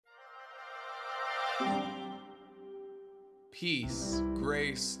Peace,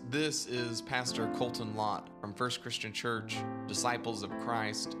 grace. This is Pastor Colton Lott from First Christian Church, Disciples of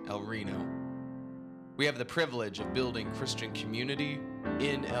Christ, El Reno. We have the privilege of building Christian community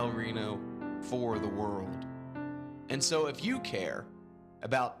in El Reno for the world. And so if you care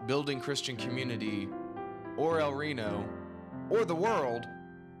about building Christian community or El Reno or the world,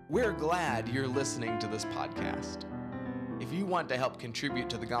 we're glad you're listening to this podcast. If you want to help contribute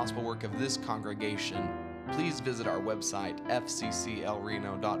to the gospel work of this congregation, please visit our website,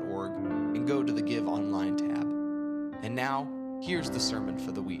 fcclreno.org, and go to the Give Online tab. And now, here's the sermon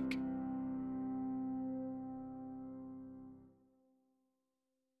for the week.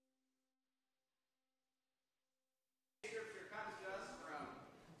 Scripture comes to us from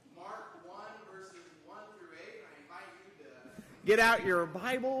Mark 1, verses 1 through 8. I invite you to get out your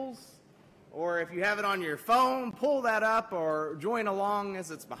Bibles, or if you have it on your phone, pull that up or join along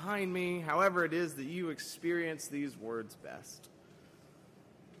as it's behind me, however it is that you experience these words best.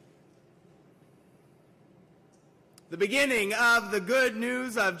 The beginning of the good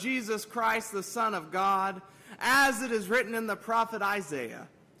news of Jesus Christ, the Son of God, as it is written in the prophet Isaiah.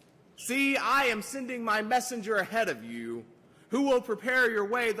 See, I am sending my messenger ahead of you, who will prepare your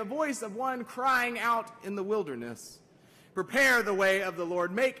way, the voice of one crying out in the wilderness. Prepare the way of the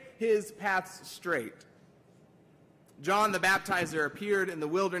Lord, make his paths straight. John the Baptizer appeared in the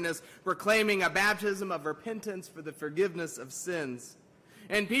wilderness, proclaiming a baptism of repentance for the forgiveness of sins.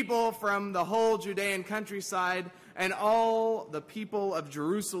 And people from the whole Judean countryside and all the people of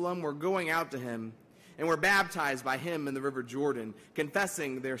Jerusalem were going out to him and were baptized by him in the river Jordan,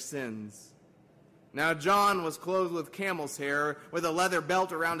 confessing their sins. Now John was clothed with camel's hair, with a leather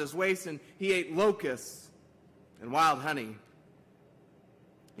belt around his waist, and he ate locusts and wild honey.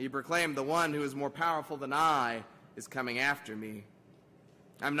 He proclaimed, the one who is more powerful than I is coming after me.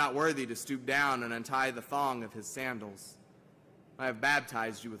 I'm not worthy to stoop down and untie the thong of his sandals. I have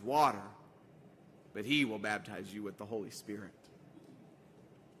baptized you with water, but he will baptize you with the Holy Spirit.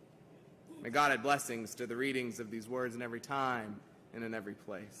 May God add blessings to the readings of these words in every time and in every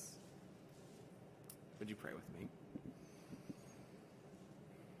place. Would you pray with me?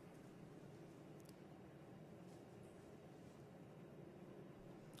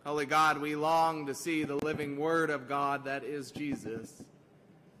 Holy God, we long to see the living Word of God, that is Jesus,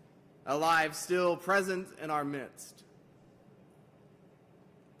 alive, still present in our midst.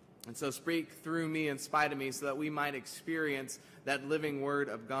 And so speak through me in spite of me so that we might experience that living Word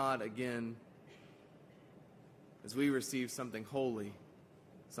of God again as we receive something holy,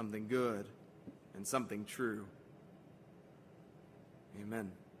 something good, and something true.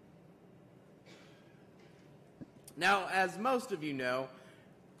 Amen. Now, as most of you know,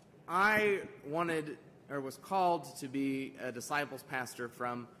 I was called to be a disciples pastor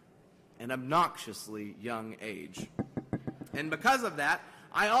from an obnoxiously young age. And because of that,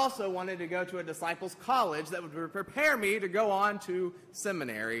 I also wanted to go to a disciples college that would prepare me to go on to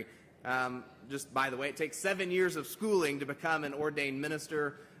seminary. Just by the way, it takes 7 years of schooling to become an ordained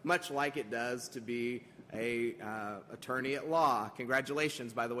minister, much like it does to be a attorney at law.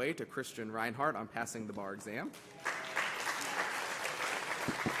 Congratulations, by the way, to Christian Reinhardt on passing the bar exam.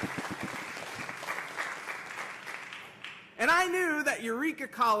 And I knew that Eureka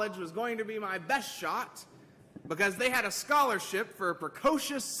College was going to be my best shot because they had a scholarship for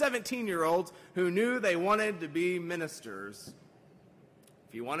precocious 17-year-olds who knew they wanted to be ministers.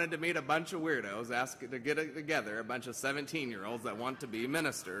 If you wanted to meet a bunch of weirdos, ask to get together a bunch of 17-year-olds that want to be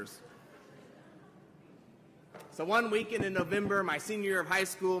ministers. So one weekend in November, my senior year of high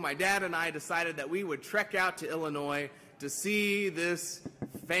school, my dad and I decided that we would trek out to Illinois to see this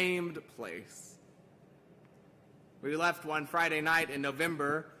famed place. We left one Friday night in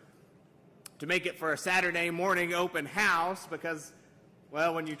November to make it for a Saturday morning open house because,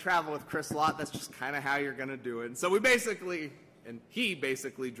 well, when you travel with Chris Lott, that's just kind of how you're going to do it. And so he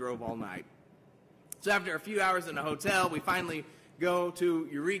basically drove all night. So after a few hours in a hotel, we finally go to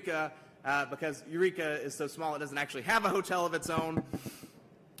Eureka because Eureka is so small it doesn't actually have a hotel of its own.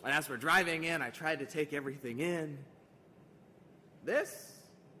 And as we're driving in, I tried to take everything in. This.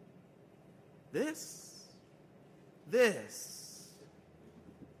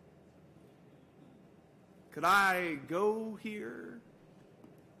 Could I go here?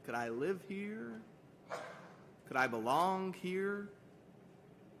 Could I live here? Could I belong here?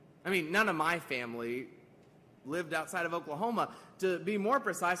 I mean, none of my family lived outside of Oklahoma. To be more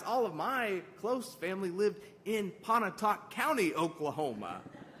precise, all of my close family lived in Pontotoc County, Oklahoma.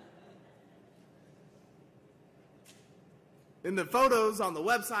 In the photos on the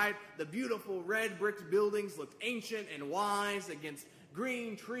website, the beautiful red brick buildings looked ancient and wise against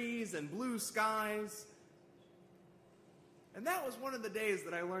green trees and blue skies. And that was one of the days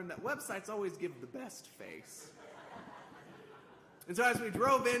that I learned that websites always give the best face. And so as we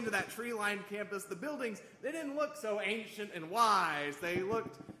drove into that tree-lined campus, the buildings, they didn't look so ancient and wise. They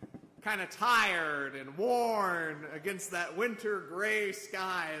looked kind of tired and worn against that winter gray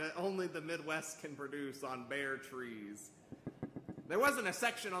sky that only the Midwest can produce on bare trees. There wasn't a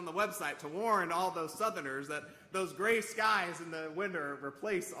section on the website to warn all those Southerners that those gray skies in the winter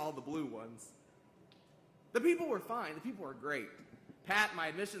replace all the blue ones. The people were fine. The people were great. Pat, my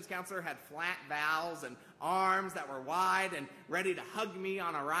admissions counselor, had flat vowels and arms that were wide and ready to hug me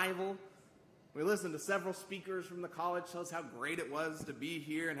on arrival. We listened to several speakers from the college tell us how great it was to be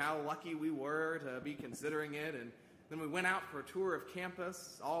here and how lucky we were to be considering it. And then we went out for a tour of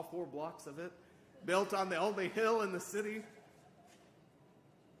campus, all 4 blocks of it, built on the only hill in the city.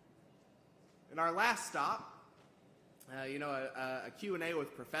 And our last stop, a Q&A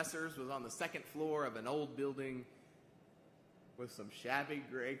with professors was on the 2nd floor of an old building with some shabby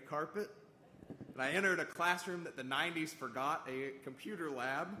gray carpet. And I entered a classroom that the 90s forgot, a computer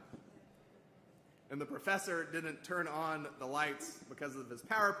lab. And the professor didn't turn on the lights because of his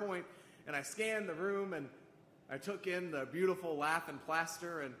PowerPoint. And I scanned the room and I took in the beautiful lath and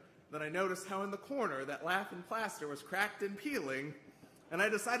plaster. And then I noticed how in the corner that lath and plaster was cracked and peeling. And I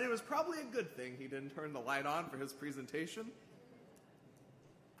decided it was probably a good thing he didn't turn the light on for his presentation.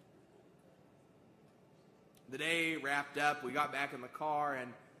 The day wrapped up, we got back in the car,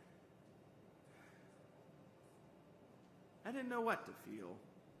 and I didn't know what to feel.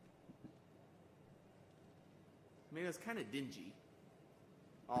 I mean, it was kind of dingy,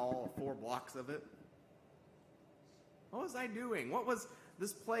 all 4 blocks of it. What was I doing? What was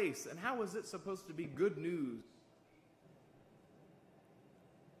this place, and how was it supposed to be good news?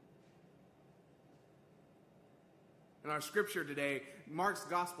 In our scripture today, Mark's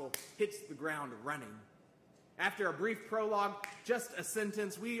gospel hits the ground running. After a brief prologue, just a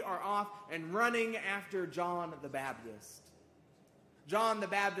sentence, we are off and running after John the Baptist. John the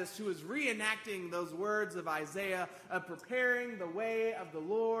Baptist, who is reenacting those words of Isaiah, of preparing the way of the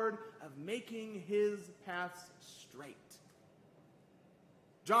Lord, of making his paths straight.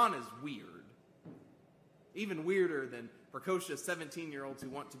 John is weird. Even weirder than precocious 17-year-olds who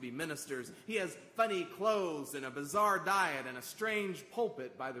want to be ministers. He has funny clothes and a bizarre diet and a strange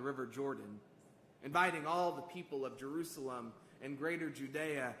pulpit by the River Jordan, inviting all the people of Jerusalem and greater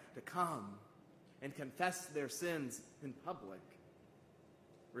Judea to come and confess their sins in public,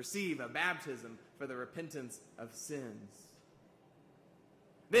 receive a baptism for the repentance of sins.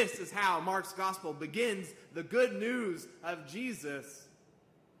 This is how Mark's gospel begins the good news of Jesus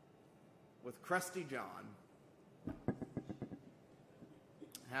with crusty John.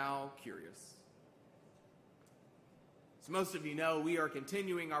 How curious. As most of you know, we are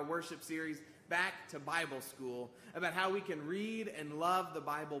continuing our worship series Back to Bible School about how we can read and love the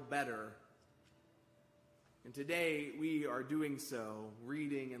Bible better. And today we are doing so,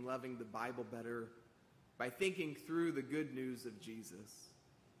 reading and loving the Bible better by thinking through the good news of Jesus.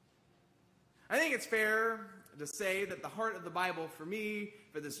 I think it's fair to say that the heart of the Bible for me,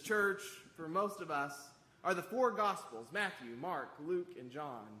 for this church, for most of us, are the 4 Gospels, Matthew, Mark, Luke, and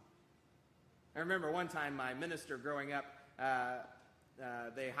John. I remember one time my minister growing up,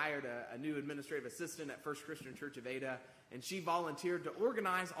 they hired a new administrative assistant at First Christian Church of Ada, and she volunteered to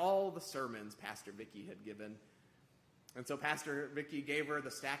organize all the sermons Pastor Vicky had given. And so Pastor Vicky gave her the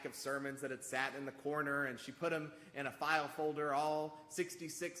stack of sermons that had sat in the corner, and she put them in a file folder, all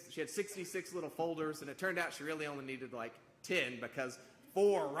 66. She had 66 little folders, and it turned out she really only needed like 10 because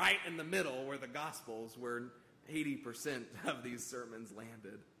 4 right in the middle were the Gospels, where 80% of these sermons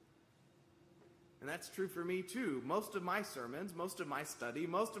landed. And that's true for me too. Most of my sermons, most of my study,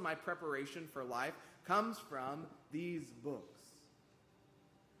 most of my preparation for life comes from these books,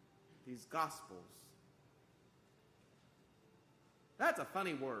 these Gospels. That's a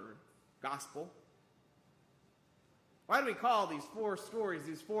funny word, gospel. Why do we call these 4 stories,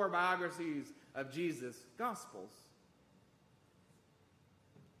 these 4 biographies of Jesus, Gospels?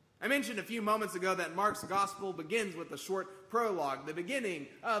 I mentioned a few moments ago that Mark's gospel begins with a short prologue, the beginning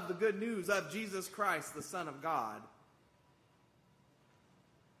of the good news of Jesus Christ, the Son of God.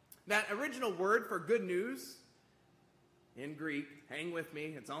 That original word for good news in Greek, hang with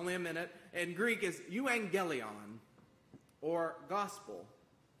me, it's only a minute, in Greek is euangelion, or gospel.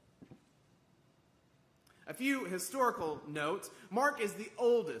 A few historical notes. Mark is the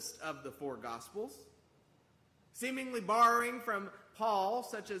oldest of the 4 Gospels, seemingly borrowing from Paul,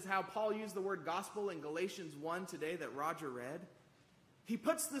 such as how Paul used the word gospel in Galatians 1 today that Roger read. He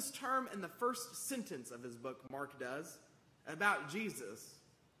puts this term in the first sentence of his book, Mark does. about Jesus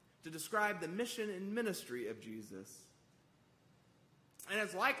to describe the mission and ministry of Jesus. And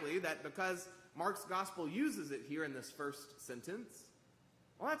it's likely that because Mark's gospel uses it here in this first sentence,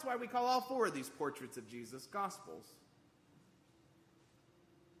 well, that's why we call all four of these portraits of Jesus gospels.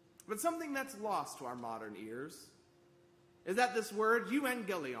 But something that's lost to our modern ears is that this word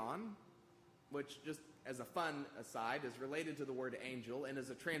euangelion, which just as a fun aside is related to the word angel and is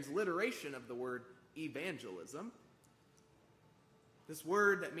a transliteration of the word evangelism. This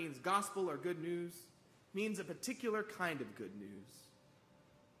word that means gospel or good news means a particular kind of good news.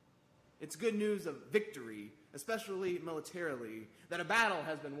 It's good news of victory, especially militarily, that a battle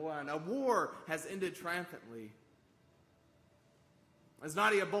has been won, a war has ended triumphantly. As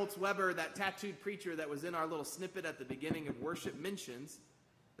Nadia Bolz-Weber, that tattooed preacher that was in our little snippet at the beginning of worship, mentions,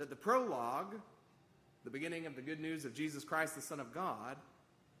 that the prologue, the beginning of the good news of Jesus Christ, the Son of God,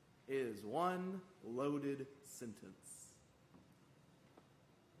 is one loaded sentence.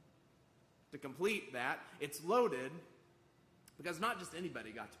 To complete that, it's loaded because not just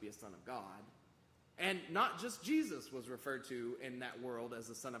anybody got to be a son of God, and not just Jesus was referred to in that world as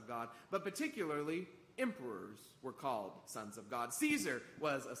the Son of God, but particularly emperors were called sons of God. Caesar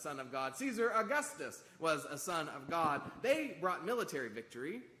was a son of God. Caesar Augustus was a son of God. They brought military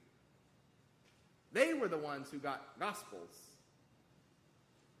victory. They were the ones who got gospels.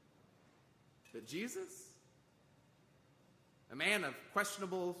 But Jesus, a man of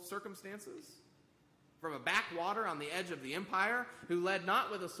questionable circumstances, from a backwater on the edge of the empire, who led not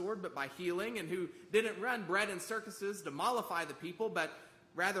with a sword but by healing, and who didn't run bread in circuses to mollify the people, but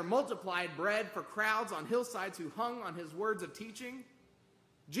rather multiplied bread for crowds on hillsides who hung on his words of teaching.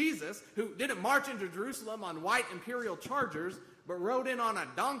 Jesus, who didn't march into Jerusalem on white imperial chargers, but rode in on a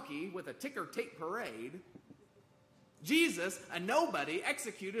donkey with a ticker-tape parade. Jesus, a nobody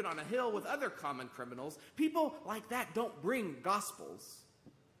executed on a hill with other common criminals. People like that don't bring gospels.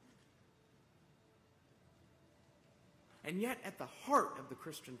 And yet, at the heart of the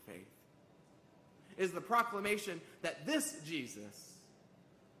Christian faith is the proclamation that this Jesus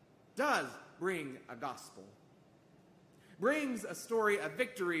does bring a gospel, brings a story of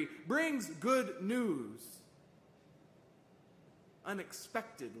victory, brings good news,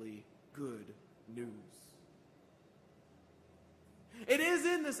 unexpectedly good news. It is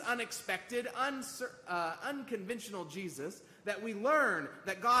in this unexpected, unconventional Jesus that we learn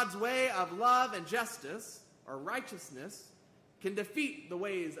that God's way of love and justice, or righteousness, can defeat the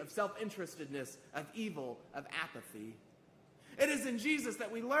ways of self-interestedness, of evil, of apathy. It is in Jesus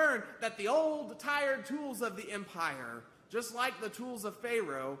that we learn that the old, tired tools of the empire, just like the tools of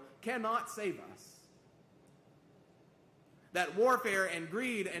Pharaoh, cannot save us. That warfare and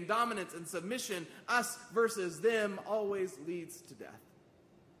greed and dominance and submission, us versus them, always leads to death.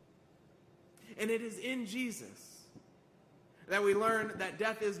 And it is in Jesus that we learn that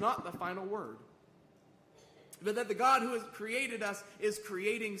death is not the final word, but that the God who has created us is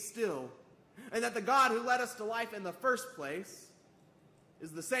creating still, and that the God who led us to life in the first place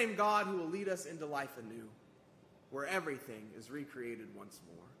is the same God who will lead us into life anew, where everything is recreated once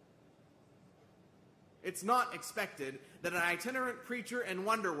more. It's not expected that an itinerant preacher and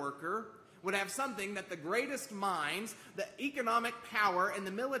wonder worker would have something that the greatest minds, the economic power, and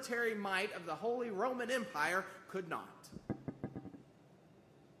the military might of the Holy Roman Empire could not.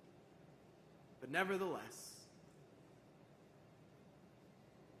 But nevertheless,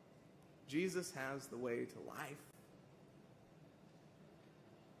 Jesus has the way to life,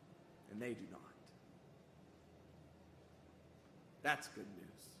 and they do not. That's good news.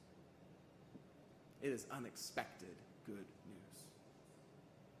 It is unexpected good news.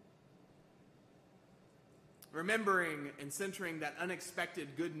 Remembering and centering that unexpected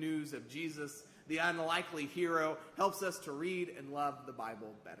good news of Jesus, the unlikely hero, helps us to read and love the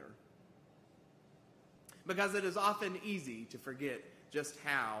Bible better. Because it is often easy to forget just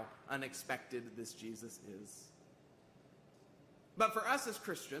how unexpected this Jesus is. But for us as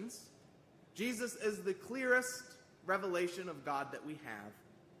Christians, Jesus is the clearest revelation of God that we have.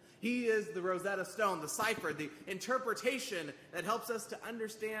 He is the Rosetta Stone, the cipher, the interpretation that helps us to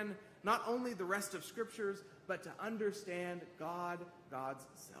understand not only the rest of Scriptures, but to understand God, God's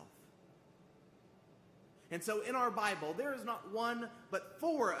self. And so in our Bible, there is not one, but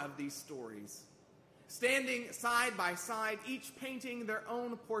four of these stories, standing side by side, each painting their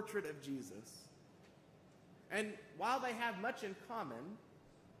own portrait of Jesus. And while they have much in common,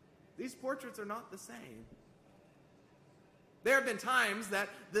 these portraits are not the same. There have been times that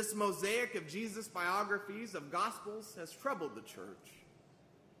this mosaic of Jesus biographies, of Gospels, has troubled the church.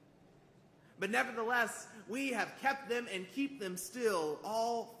 But nevertheless, we have kept them and keep them still,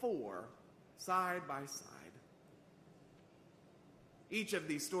 all four, side by side. Each of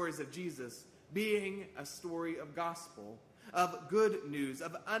these stories of Jesus being a story of gospel, of good news,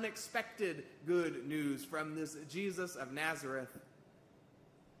 of unexpected good news from this Jesus of Nazareth,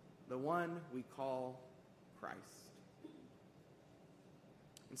 the one we call Christ.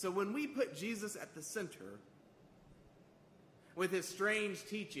 And so when we put Jesus at the center, with his strange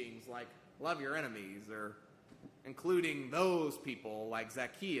teachings like love your enemies, or including those people like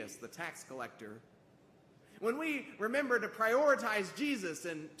Zacchaeus, the tax collector, when we remember to prioritize Jesus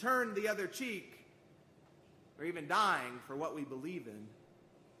and turn the other cheek, or even dying for what we believe in,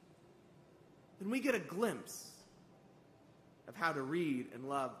 then we get a glimpse of how to read and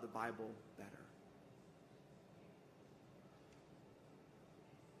love the Bible better.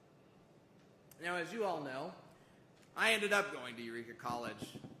 Now, as you all know, I ended up going to Eureka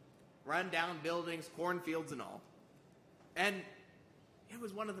College. Run-down buildings, cornfields, and all. And it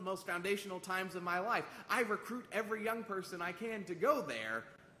was one of the most foundational times of my life. I recruit every young person I can to go there.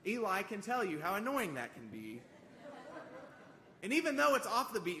 Eli can tell you how annoying that can be. And even though it's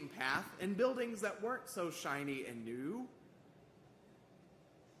off the beaten path, in buildings that weren't so shiny and new,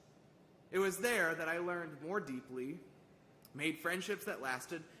 it was there that I learned more deeply, made friendships that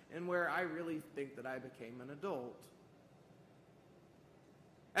lasted, and where I really think that I became an adult.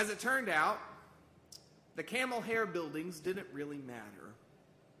 As it turned out, the camel hair buildings didn't really matter.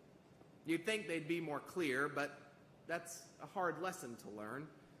 You'd think they'd be more clear, but that's a hard lesson to learn.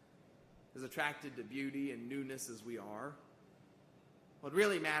 As attracted to beauty and newness as we are, what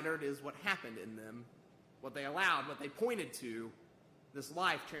really mattered is what happened in them, what they allowed, what they pointed to, this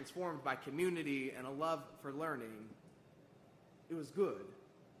life transformed by community and a love for learning. It was good,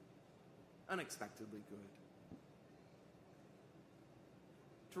 unexpectedly good.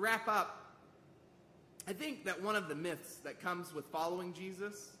 To wrap up, I think that one of the myths that comes with following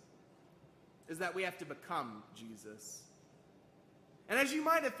Jesus is that we have to become Jesus. And as you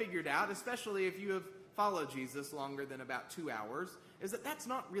might have figured out, especially if you have followed Jesus longer than about 2 hours, is that that's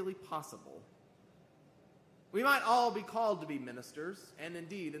not really possible. We might all be called to be ministers, and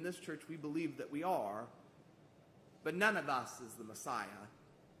indeed, in this church we believe that we are, but none of us is the Messiah.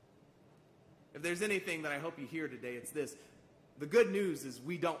 If there's anything that I hope you hear today, it's this. The good news is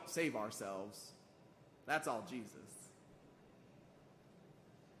we don't save ourselves. That's all Jesus.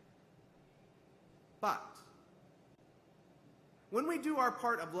 But when we do our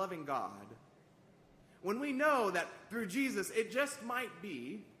part of loving God, when we know that through Jesus it just might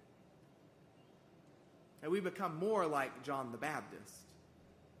be that we become more like John the Baptist,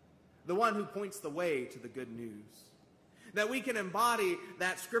 the one who points the way to the good news, that we can embody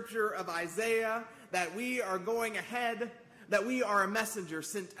that scripture of Isaiah, that we are going ahead, that we are a messenger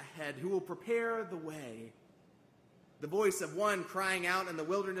sent ahead who will prepare the way. The voice of one crying out in the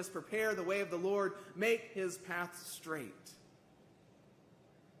wilderness, prepare the way of the Lord, make his path straight.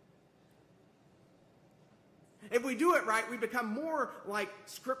 If we do it right, we become more like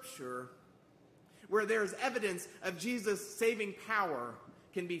Scripture, where there's evidence of Jesus' saving power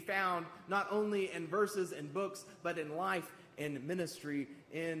can be found not only in verses and books, but in life and ministry,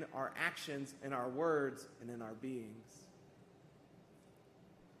 in our actions, in our words, and in our beings.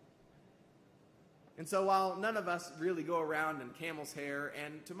 And so while none of us really go around in camel's hair,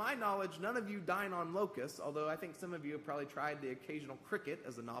 and to my knowledge, none of you dine on locusts, although I think some of you have probably tried the occasional cricket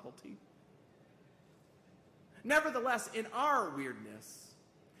as a novelty. Nevertheless, in our weirdness,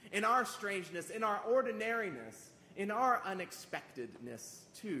 in our strangeness, in our ordinariness, in our unexpectedness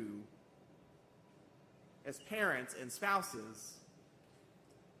too, as parents and spouses,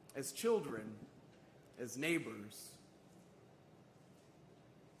 as children, as neighbors,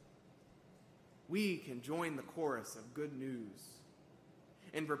 we can join the chorus of good news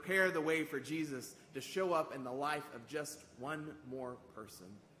and prepare the way for Jesus to show up in the life of just one more person.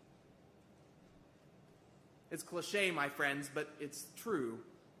 It's cliche, my friends, but it's true.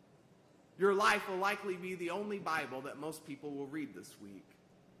 Your life will likely be the only Bible that most people will read this week.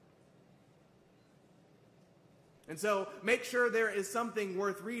 And so make sure there is something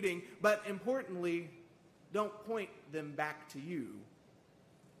worth reading, but importantly, don't point them back to you.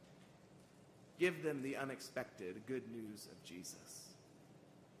 Give them the unexpected good news of Jesus.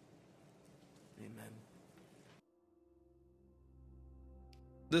 Amen.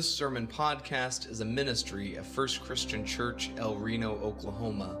 This sermon podcast is a ministry of First Christian Church, El Reno,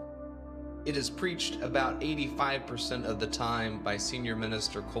 Oklahoma. It is preached about 85% of the time by Senior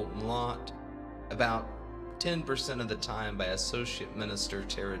Minister Colton Lott, about 10% of the time by Associate Minister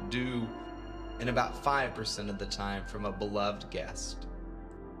Tara Dew, and about 5% of the time from a beloved guest.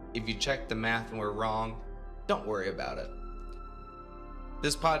 If you check the math and we're wrong, don't worry about it.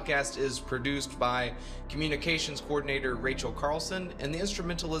 This podcast is produced by Communications Coordinator Rachel Carlson, and the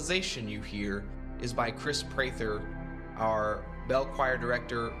instrumentalization you hear is by Chris Prather, our bell choir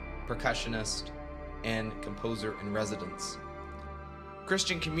director, percussionist, and composer in residence.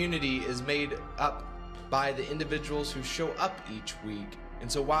 Christian Community is made up by the individuals who show up each week,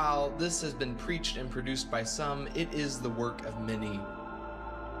 and so while this has been preached and produced by some, it is the work of many.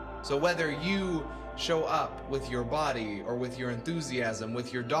 So whether you show up with your body or with your enthusiasm,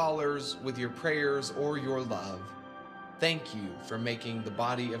 with your dollars, with your prayers, or your love, thank you for making the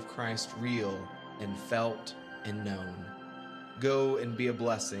body of Christ real and felt and known. Go and be a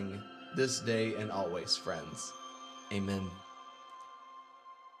blessing this day and always, friends. Amen.